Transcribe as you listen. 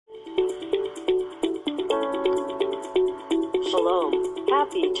Shalom.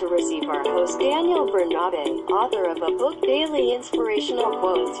 Happy to receive our host Daniel Bernabe, author of a book Daily Inspirational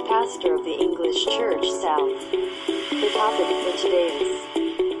Quotes, pastor of the English Church South. The topic for today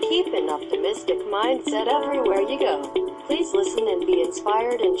is keep an optimistic mindset everywhere you go. Please listen and be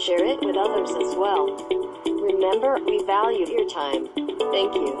inspired and share it with others as well. Remember, we value your time.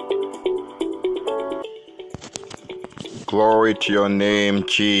 Thank you. Glory to your name,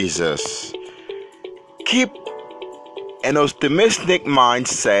 Jesus. Keep an optimistic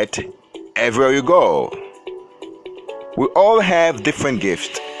mindset everywhere you go. We all have different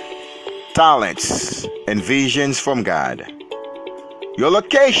gifts, talents, and visions from God. Your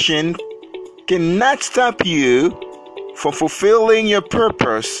location cannot stop you from fulfilling your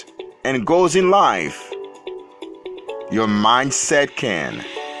purpose and goals in life. Your mindset can.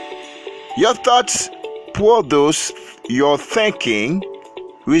 Your thoughts produce your thinking,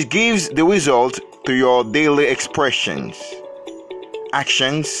 which gives the result to your daily expressions,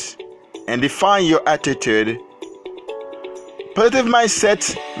 actions, and define your attitude. Positive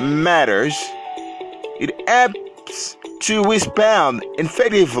mindset matters. It helps to respond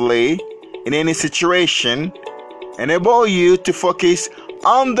effectively in any situation, enable you to focus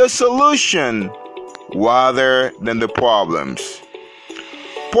on the solution rather than the problems.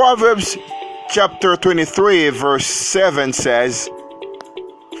 Proverbs chapter 23 verse 7 says,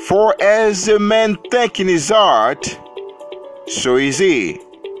 "For as a man thinks in his heart, so is he."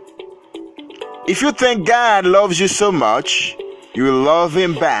 If you think God loves you so much, you will love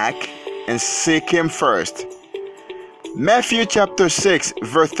him back and seek him first. Matthew chapter 6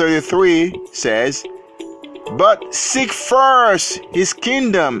 verse 33 says, "But seek first his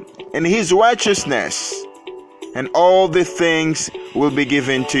kingdom and his righteousness, and all the things will be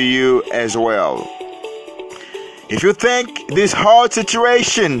given to you as well." If you think this hard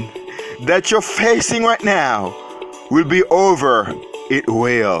situation that you're facing right now will be over, it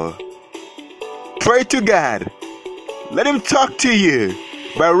will. Pray to God. Let him talk to you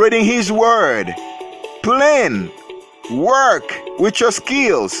by reading his word. Plan. Work with your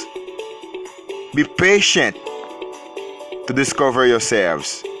skills. Be patient to discover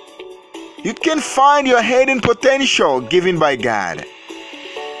yourselves. You can find your hidden potential given by God.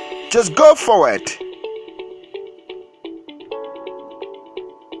 Just go for it.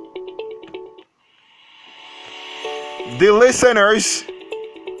 The listeners,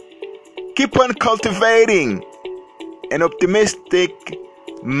 keep on cultivating an optimistic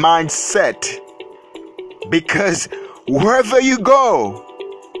mindset, because wherever you go,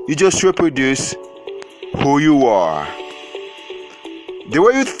 you just reproduce who you are. The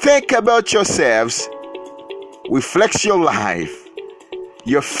way you think about yourselves reflects your life,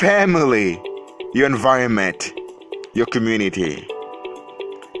 your family, your environment, your community.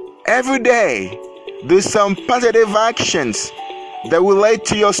 Every day, do some positive actions that relate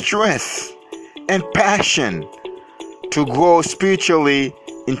to your strength and passion to grow spiritually,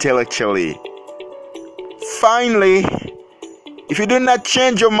 intellectually. Finally, if you do not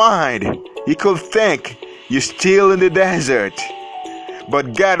change your mind, you could think you're still in the desert.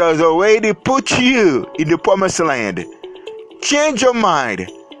 But God has already put you in the promised land. Change your mind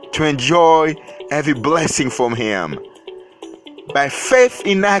to enjoy every blessing from him. By faith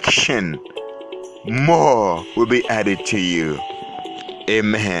in action, more will be added to you.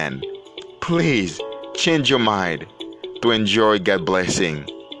 Amen. Please change your mind to enjoy God's blessing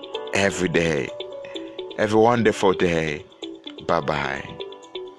every day. Have a wonderful day. Bye-bye.